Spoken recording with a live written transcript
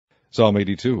Psalm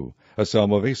 82, a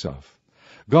psalm of Asaph.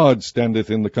 God standeth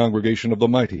in the congregation of the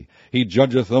mighty. He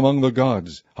judgeth among the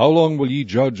gods. How long will ye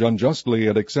judge unjustly,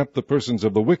 and accept the persons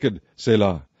of the wicked?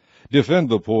 Selah. Defend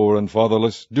the poor and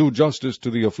fatherless. Do justice to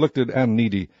the afflicted and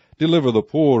needy. Deliver the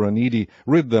poor and needy.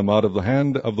 Rid them out of the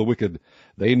hand of the wicked.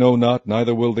 They know not,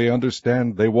 neither will they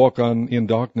understand. They walk on in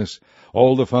darkness.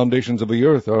 All the foundations of the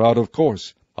earth are out of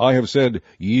course. I have said,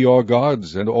 Ye are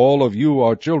gods, and all of you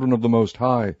are children of the Most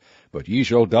High. But ye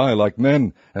shall die like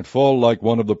men, and fall like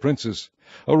one of the princes.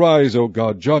 Arise, O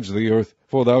God, judge the earth,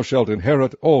 for thou shalt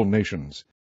inherit all nations.